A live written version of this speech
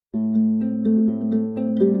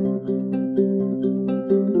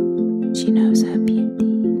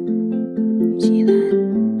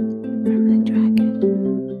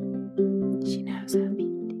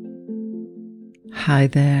Hi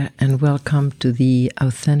there, and welcome to the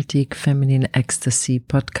Authentic Feminine Ecstasy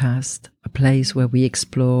podcast, a place where we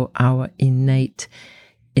explore our innate,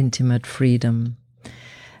 intimate freedom.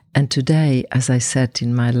 And today, as I said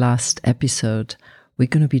in my last episode, we're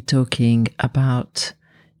going to be talking about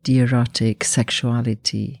the erotic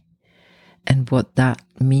sexuality and what that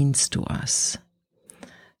means to us.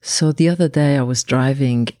 So the other day I was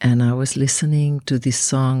driving and I was listening to this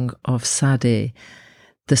song of Sade,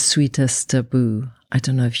 The Sweetest Taboo. I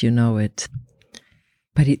don't know if you know it,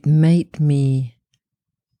 but it made me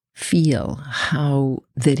feel how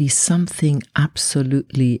there is something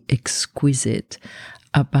absolutely exquisite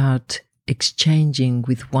about exchanging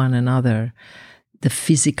with one another the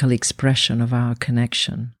physical expression of our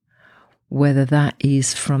connection, whether that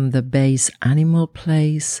is from the base animal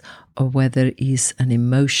place or whether it is an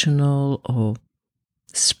emotional or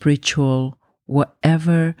spiritual,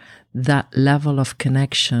 whatever that level of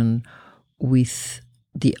connection with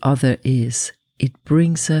the other is, it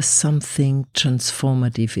brings us something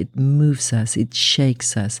transformative. It moves us, it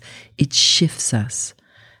shakes us, it shifts us.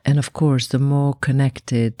 And of course, the more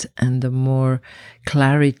connected and the more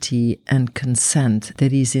clarity and consent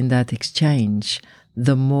there is in that exchange,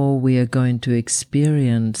 the more we are going to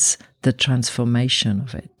experience the transformation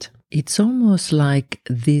of it. It's almost like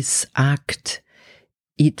this act,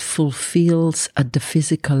 it fulfills at the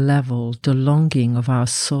physical level the longing of our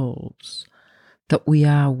souls, that we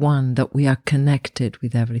are one, that we are connected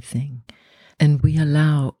with everything. And we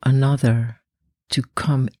allow another to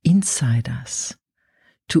come inside us,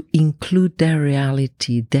 to include their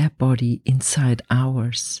reality, their body inside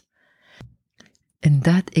ours. And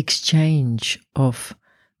that exchange of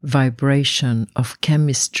vibration, of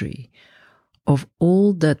chemistry, of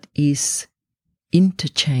all that is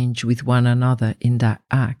interchange with one another in that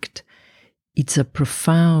act, it's a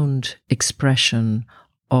profound expression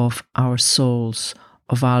of our souls,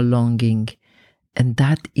 of our longing, and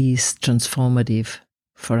that is transformative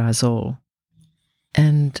for us all.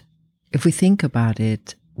 And if we think about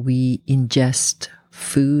it, we ingest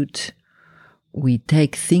food, we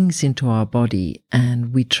take things into our body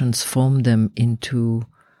and we transform them into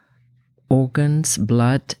organs,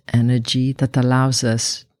 blood, energy that allows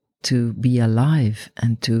us to be alive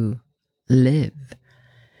and to live.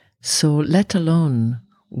 So let alone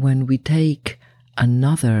when we take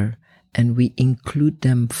another and we include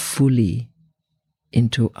them fully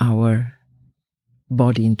into our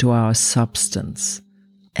body, into our substance.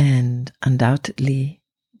 And undoubtedly,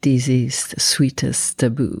 this is the sweetest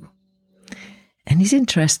taboo. And it's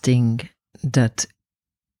interesting that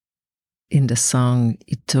in the song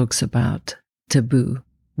it talks about taboo.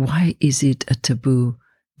 Why is it a taboo,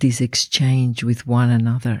 this exchange with one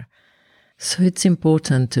another? So it's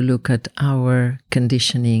important to look at our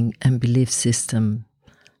conditioning and belief system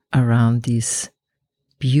around this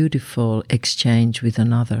beautiful exchange with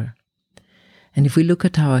another. And if we look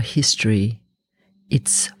at our history,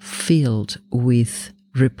 it's filled with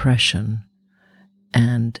repression,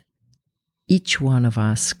 and each one of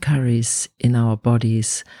us carries in our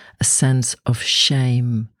bodies a sense of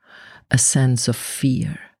shame, a sense of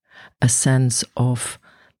fear, a sense of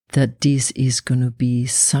that this is going to be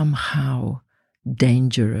somehow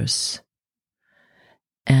dangerous.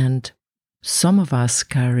 And some of us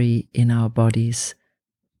carry in our bodies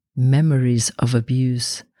memories of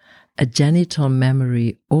abuse, a genital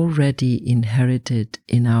memory already inherited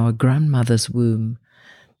in our grandmother's womb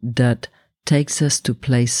that takes us to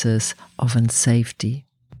places of unsafety.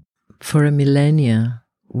 For a millennia,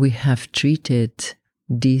 we have treated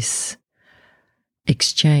this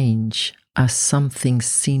exchange as something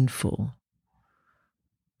sinful.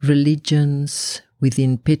 Religions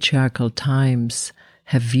within patriarchal times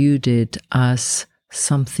have viewed it as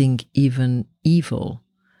something even evil,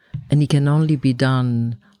 and it can only be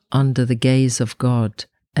done under the gaze of God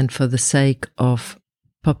and for the sake of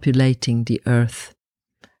populating the earth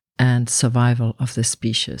and survival of the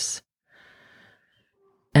species.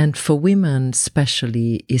 And for women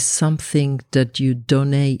especially, is something that you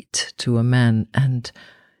donate to a man, and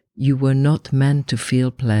you were not meant to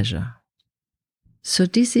feel pleasure. So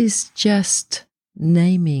this is just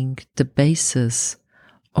naming the basis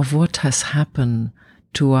of what has happened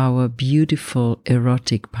to our beautiful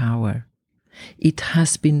erotic power. It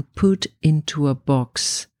has been put into a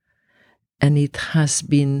box and it has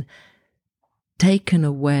been taken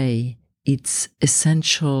away its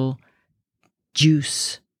essential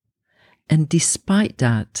juice. And despite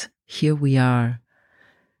that, here we are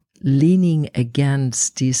leaning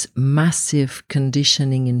against this massive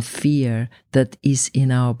conditioning and fear that is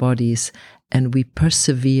in our bodies, and we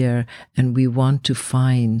persevere and we want to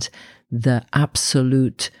find the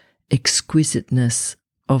absolute exquisiteness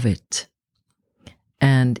of it.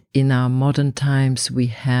 And in our modern times, we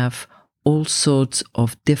have all sorts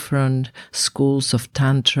of different schools of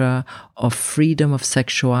Tantra, of freedom of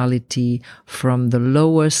sexuality, from the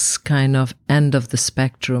lowest kind of end of the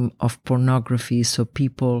spectrum of pornography, so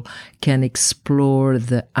people can explore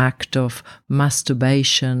the act of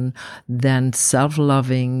masturbation, then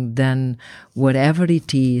self-loving, then whatever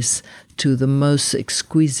it is, to the most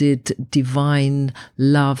exquisite divine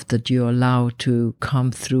love that you allow to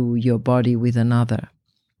come through your body with another.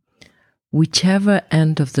 Whichever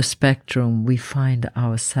end of the spectrum we find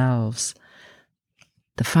ourselves,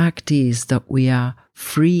 the fact is that we are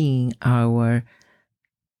freeing our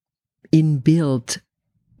inbuilt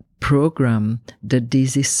program that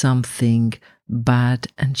this is something bad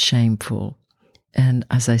and shameful. And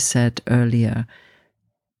as I said earlier,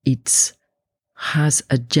 it has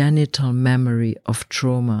a genital memory of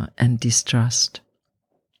trauma and distrust.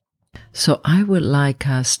 So I would like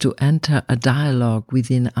us to enter a dialogue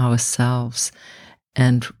within ourselves,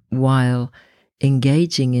 and while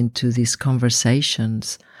engaging into these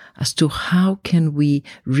conversations, as to how can we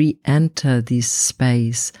re-enter this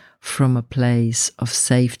space from a place of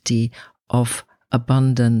safety, of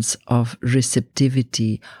abundance, of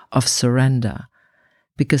receptivity, of surrender.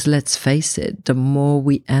 Because let's face it, the more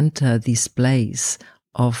we enter this place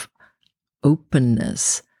of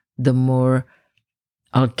openness, the more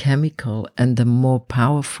alchemical and the more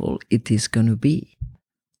powerful it is going to be.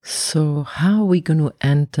 So how are we going to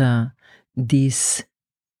enter this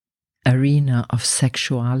arena of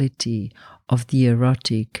sexuality, of the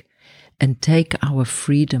erotic, and take our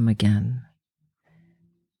freedom again?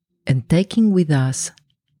 And taking with us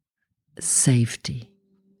safety,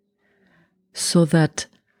 so that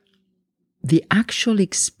the actual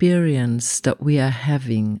experience that we are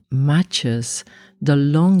having matches the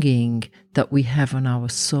longing that we have on our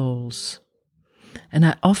souls. And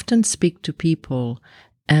I often speak to people,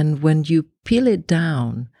 and when you peel it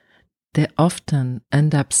down, they often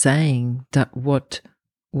end up saying that what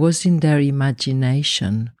was in their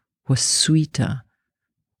imagination was sweeter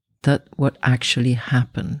than what actually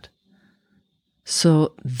happened.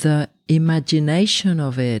 So the imagination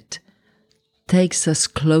of it takes us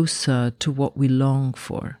closer to what we long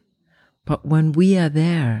for. But when we are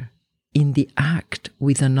there in the act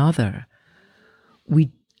with another,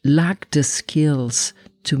 we lack the skills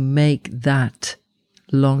to make that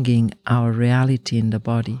longing our reality in the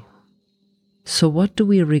body. So what do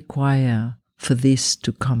we require for this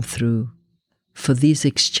to come through, for this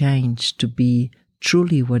exchange to be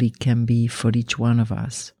truly what it can be for each one of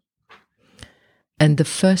us? And the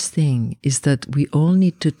first thing is that we all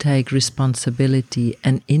need to take responsibility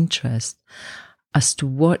and interest as to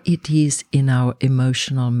what it is in our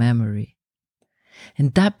emotional memory.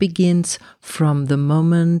 And that begins from the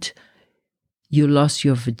moment you lost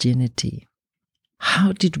your virginity.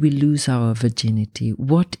 How did we lose our virginity?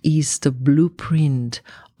 What is the blueprint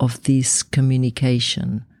of this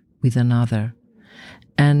communication with another?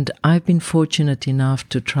 And I've been fortunate enough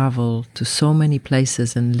to travel to so many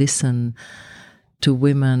places and listen to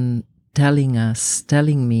women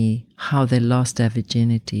telling me how they lost their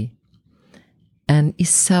virginity. And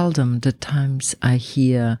it's seldom the times I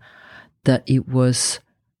hear that it was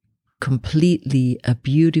completely a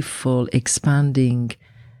beautiful, expanding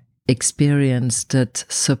experience that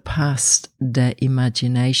surpassed their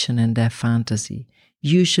imagination and their fantasy.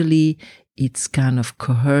 Usually it's kind of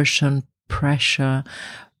coercion, pressure,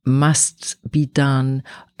 must be done,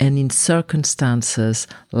 and in circumstances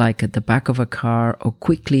like at the back of a car or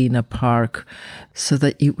quickly in a park, so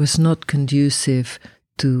that it was not conducive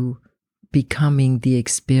to becoming the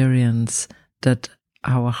experience that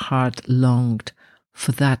our heart longed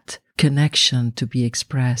for, that connection to be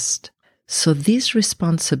expressed. So this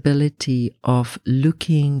responsibility of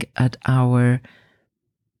looking at our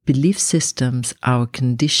belief systems, our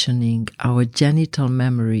conditioning, our genital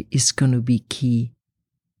memory is going to be key.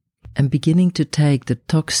 And beginning to take the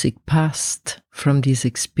toxic past from these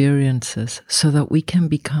experiences so that we can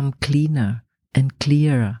become cleaner and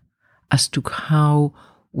clearer as to how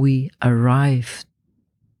we arrive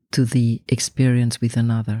to the experience with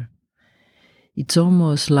another. It's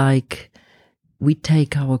almost like we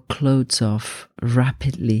take our clothes off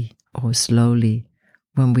rapidly or slowly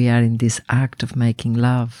when we are in this act of making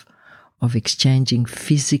love, of exchanging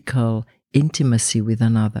physical intimacy with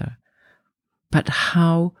another. But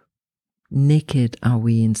how naked are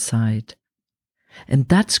we inside? And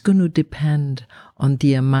that's going to depend on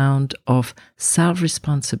the amount of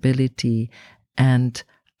self-responsibility and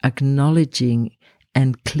acknowledging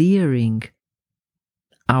and clearing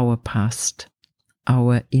our past,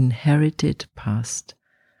 our inherited past.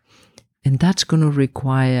 And that's going to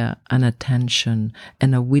require an attention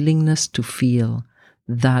and a willingness to feel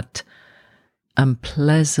that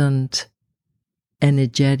unpleasant,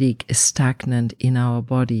 energetic stagnant in our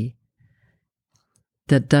body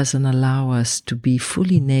that doesn't allow us to be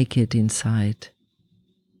fully naked inside.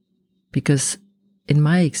 Because in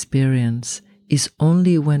my experience, it's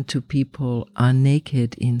only when two people are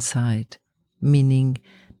naked inside, meaning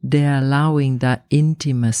they're allowing that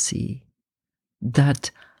intimacy,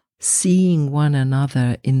 that seeing one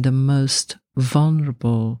another in the most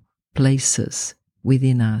vulnerable places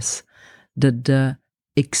within us, that the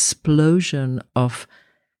explosion of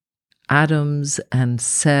atoms and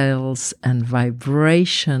cells and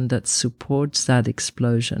vibration that supports that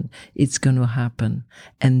explosion, it's going to happen.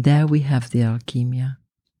 And there we have the alchemia.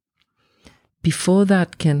 Before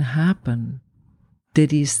that can happen, there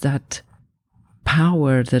is that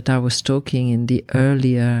power that I was talking in the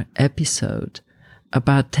earlier episode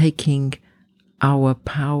about taking our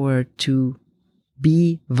power to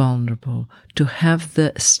be vulnerable, to have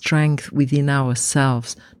the strength within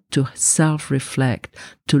ourselves to self-reflect,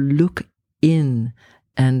 to look in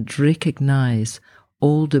and recognize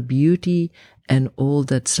all the beauty and all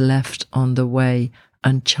that's left on the way,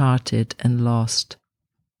 uncharted and lost.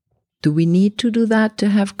 Do we need to do that to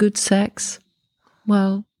have good sex?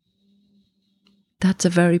 Well, that's a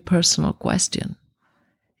very personal question.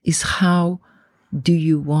 Is how do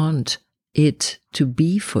you want it to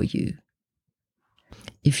be for you?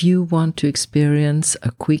 If you want to experience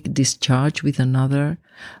a quick discharge with another,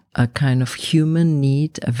 a kind of human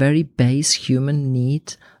need, a very base human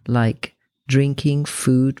need, like drinking,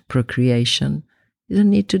 food, procreation, you don't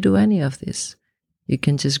need to do any of this. You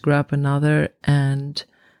can just grab another and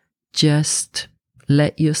just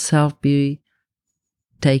let yourself be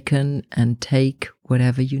taken and take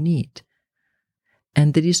whatever you need.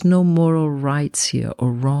 And there is no moral rights here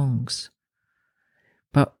or wrongs.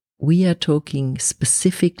 But we are talking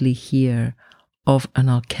specifically here of an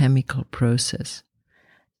alchemical process.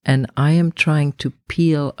 And I am trying to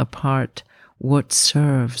peel apart what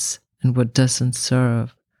serves and what doesn't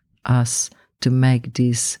serve us to make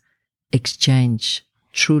this exchange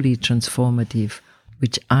truly transformative,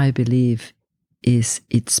 which I believe is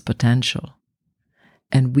its potential.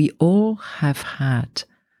 And we all have had,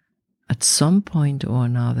 at some point or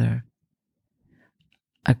another,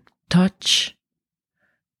 a touch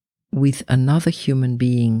with another human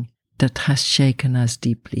being that has shaken us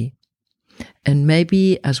deeply. And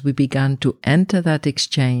maybe as we began to enter that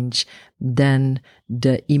exchange, then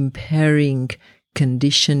the impairing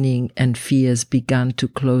conditioning and fears began to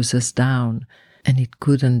close us down, and it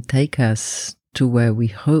couldn't take us to where we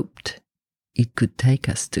hoped it could take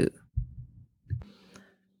us to.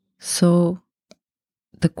 So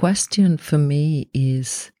the question for me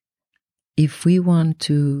is, if we want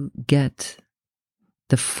to get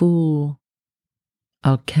the full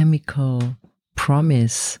alchemical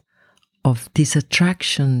promise of this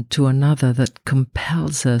attraction to another that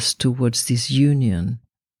compels us towards this union,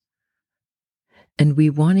 and we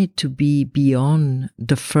want it to be beyond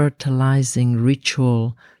the fertilizing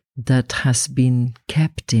ritual that has been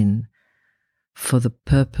kept in for the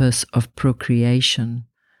purpose of procreation,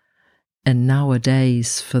 and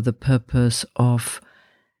nowadays for the purpose of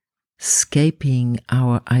escaping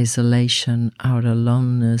our isolation, our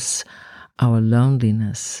aloneness, our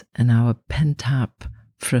loneliness, and our pent-up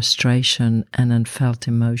frustration and unfelt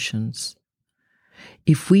emotions.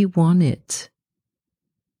 If we want it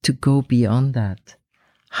to go beyond that,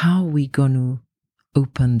 how are we going to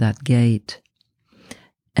open that gate?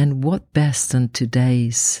 And what best in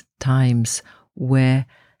today's times where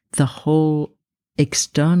the whole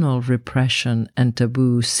external repression and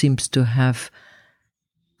taboo seems to have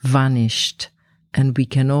vanished, and we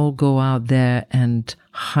can all go out there and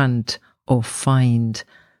hunt or find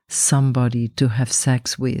somebody to have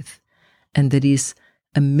sex with. And there is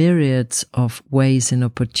a myriad of ways and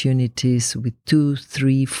opportunities with 2,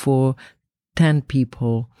 3, 4, 10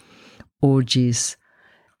 people, orgies,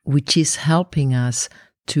 which is helping us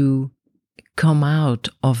to come out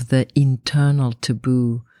of the internal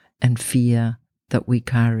taboo and fear that we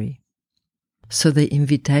carry. So the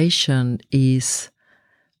invitation is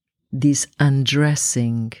this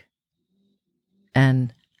undressing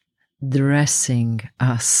and dressing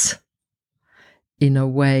us in a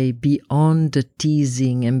way beyond the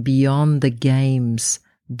teasing and beyond the games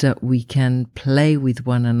that we can play with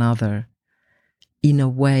one another, in a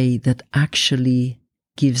way that actually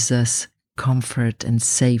gives us comfort and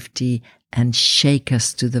safety and shake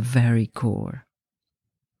us to the very core.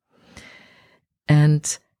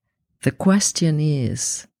 And the question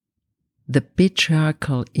is the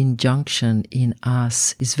patriarchal injunction in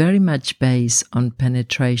us is very much based on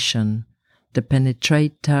penetration, the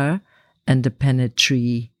penetrator and the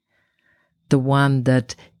penetree, the one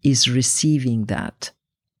that is receiving that.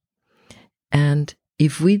 And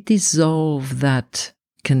if we dissolve that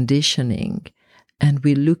conditioning and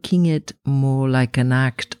we're looking at more like an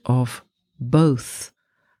act of both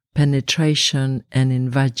penetration and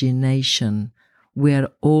invagination, we are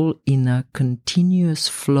all in a continuous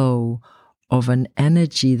flow of an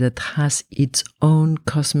energy that has its own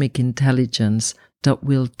cosmic intelligence that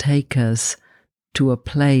will take us to a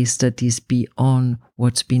place that is beyond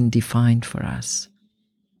what's been defined for us.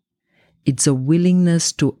 It's a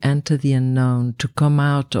willingness to enter the unknown, to come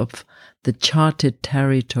out of the charted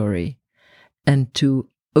territory and to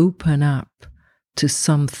open up to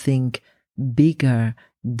something bigger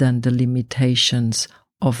than the limitations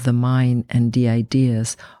of the mind and the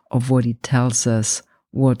ideas of what it tells us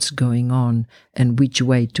what's going on and which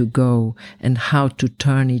way to go and how to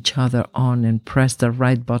turn each other on and press the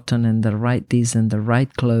right button and the right this and the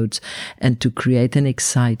right clothes and to create an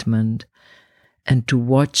excitement and to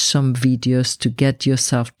watch some videos to get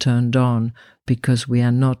yourself turned on because we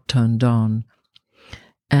are not turned on.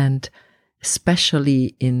 And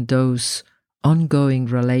especially in those ongoing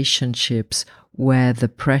relationships where the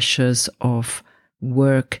pressures of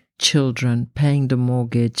work, children, paying the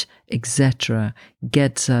mortgage, etc.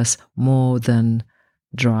 gets us more than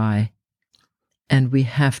dry. And we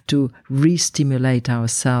have to re-stimulate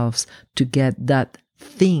ourselves to get that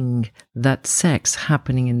thing, that sex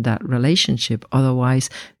happening in that relationship.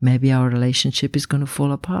 Otherwise, maybe our relationship is going to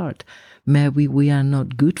fall apart. Maybe we are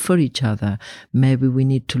not good for each other. Maybe we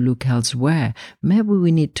need to look elsewhere. Maybe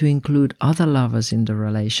we need to include other lovers in the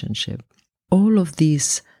relationship. All of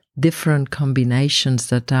these different combinations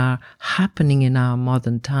that are happening in our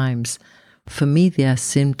modern times, for me, they are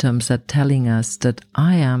symptoms that telling us that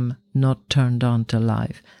I am not turned on to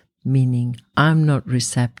life, meaning I'm not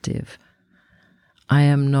receptive. I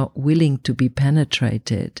am not willing to be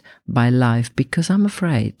penetrated by life because I'm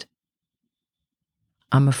afraid.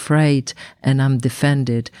 I'm afraid and I'm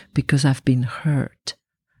defended because I've been hurt.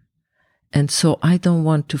 And so I don't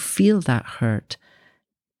want to feel that hurt.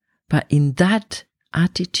 But in that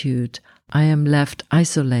attitude, I am left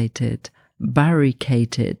isolated,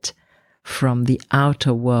 barricaded from the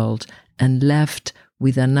outer world and left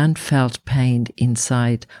with an unfelt pain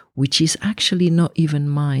inside, which is actually not even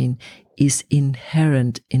mine, is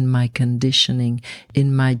inherent in my conditioning,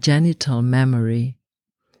 in my genital memory.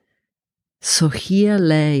 So here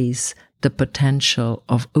lays the potential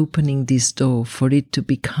of opening this door for it to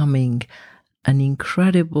becoming an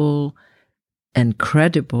incredible and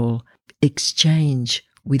credible exchange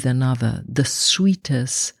with another, the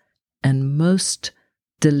sweetest and most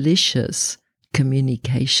delicious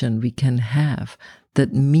communication we can have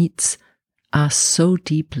that meets us so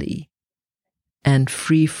deeply and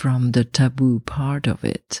free from the taboo part of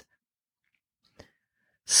it.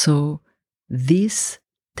 So this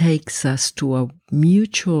takes us to a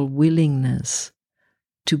mutual willingness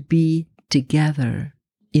to be together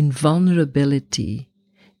in vulnerability,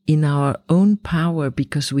 in our own power,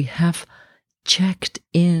 because we have checked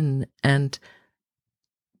in and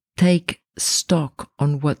take stock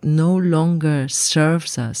on what no longer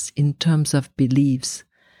serves us in terms of beliefs,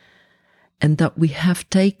 and that we have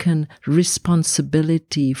taken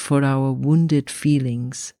responsibility for our wounded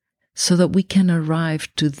feelings so that we can arrive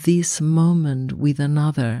to this moment with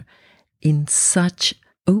another in such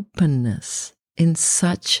openness, in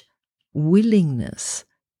such willingness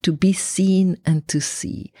to be seen and to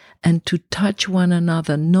see, and to touch one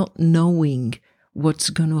another, not knowing what's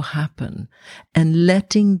going to happen, and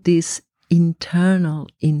letting this internal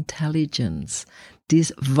intelligence,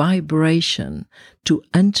 this vibration to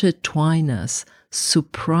intertwine us,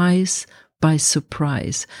 surprise by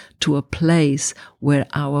surprise, to a place where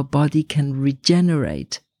our body can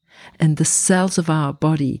regenerate and the cells of our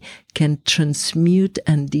body can transmute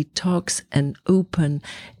and detox and open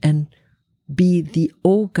and be the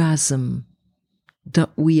orgasm that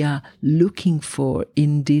we are looking for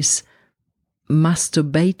in these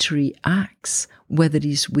masturbatory acts, whether it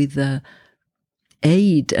is with an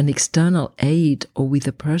external aid, or with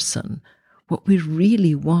a person. What we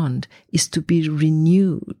really want is to be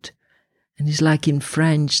renewed. And it's like in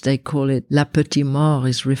French, they call it la petite mort,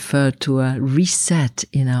 is referred to a reset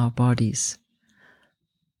in our bodies.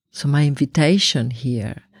 So my invitation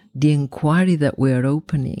here, the inquiry that we are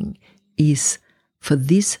opening, is for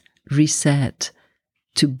this reset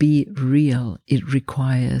to be real. It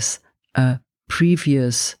requires a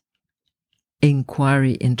previous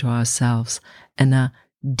inquiry into ourselves and a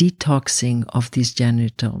detoxing of this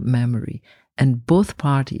genital memory. And both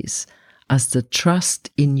parties, as the trust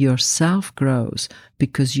in yourself grows,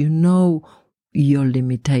 because you know your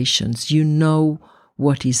limitations, you know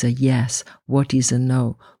what is a yes, what is a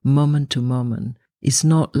no, moment to moment. It's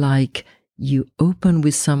not like you open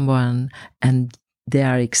with someone and they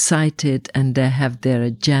are excited and they have their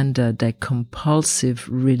agenda, their compulsive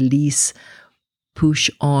release, push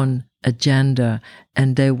on agenda,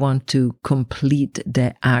 and they want to complete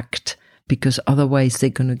their act because otherwise they're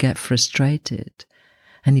going to get frustrated.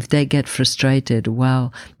 And if they get frustrated,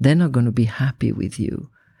 well, they're not going to be happy with you.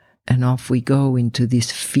 And off we go into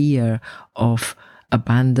this fear of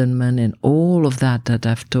abandonment and all of that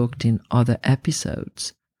I've talked in other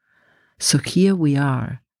episodes. So here we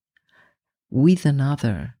are with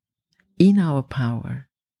another, in our power,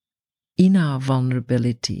 in our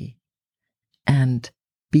vulnerability, and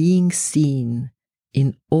being seen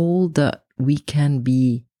in all that we can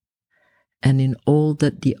be and in all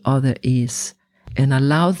that the other is, and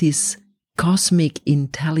allow this cosmic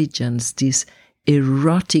intelligence, this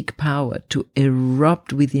erotic power to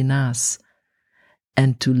erupt within us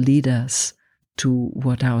and to lead us to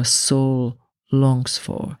what our soul longs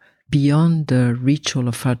for. Beyond the ritual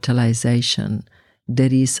of fertilization,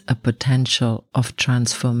 there is a potential of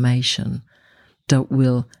transformation that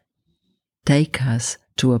will take us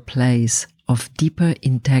to a place of deeper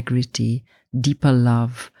integrity, deeper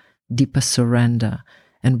love, deeper surrender,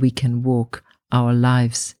 and we can walk our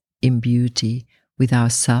lives in beauty with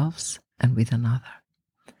ourselves and with another.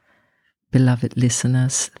 Beloved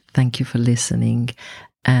listeners, thank you for listening,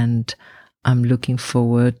 and I'm looking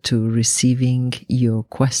forward to receiving your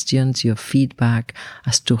questions, your feedback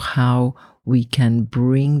as to how we can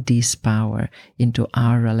bring this power into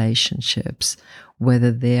our relationships,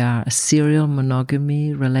 whether they are serial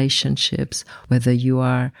monogamy relationships, whether you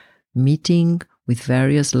are meeting with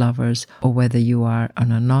various lovers, or whether you are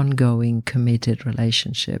on an ongoing committed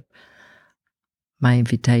relationship. My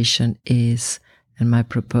invitation is, and my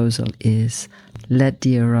proposal is, let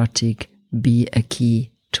the erotic be a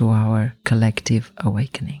key to our collective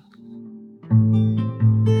awakening.